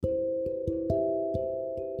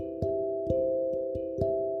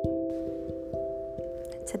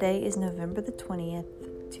Today is November the 20th,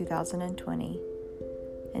 2020,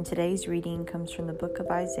 and today's reading comes from the book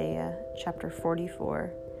of Isaiah, chapter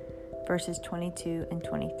 44, verses 22 and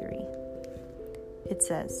 23. It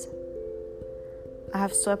says, "I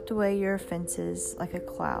have swept away your offenses like a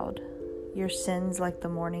cloud, your sins like the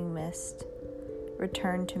morning mist.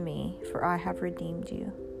 Return to me, for I have redeemed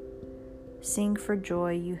you. Sing for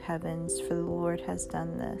joy, you heavens, for the Lord has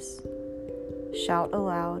done this. Shout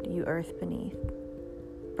aloud, you earth beneath.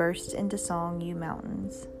 Burst into song, you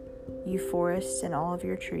mountains, you forests and all of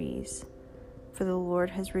your trees, for the Lord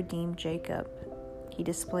has redeemed Jacob. He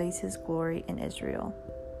displays his glory in Israel."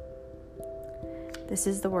 This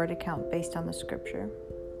is the word account based on the scripture.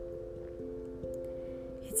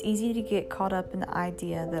 It's easy to get caught up in the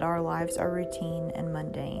idea that our lives are routine and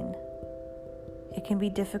mundane. It can be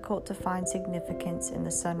difficult to find significance in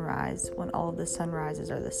the sunrise when all of the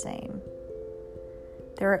sunrises are the same.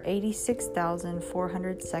 There are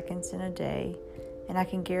 86,400 seconds in a day, and I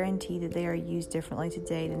can guarantee that they are used differently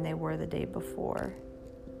today than they were the day before.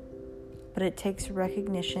 But it takes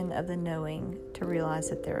recognition of the knowing to realize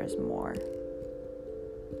that there is more.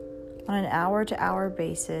 On an hour-to-hour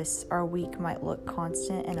basis, our week might look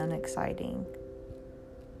constant and unexciting.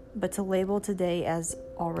 But to label today as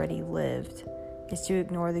already lived is to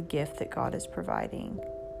ignore the gift that God is providing.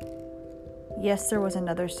 Yes, there was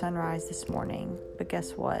another sunrise this morning, but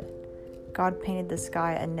guess what? God painted the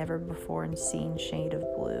sky a never-before-seen shade of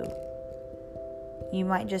blue. You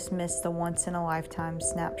might just miss the once-in-a-lifetime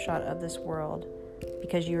snapshot of this world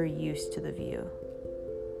because you are used to the view.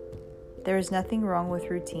 There is nothing wrong with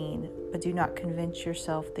routine, but do not convince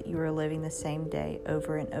yourself that you are living the same day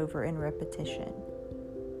over and over in repetition.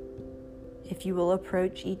 If you will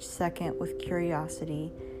approach each second with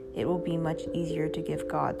curiosity, it will be much easier to give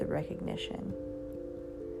God the recognition.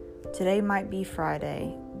 Today might be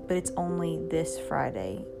Friday, but it's only this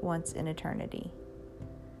Friday, once in eternity.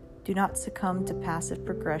 Do not succumb to passive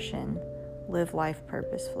progression. Live life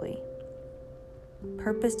purposefully.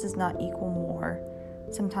 Purpose does not equal more.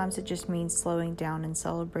 Sometimes it just means slowing down and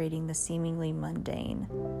celebrating the seemingly mundane.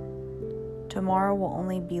 Tomorrow will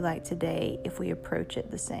only be like today if we approach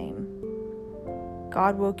it the same.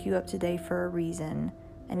 God woke you up today for a reason,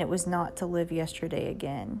 and it was not to live yesterday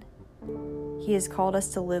again. He has called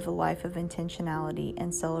us to live a life of intentionality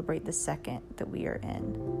and celebrate the second that we are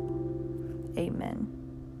in. Amen.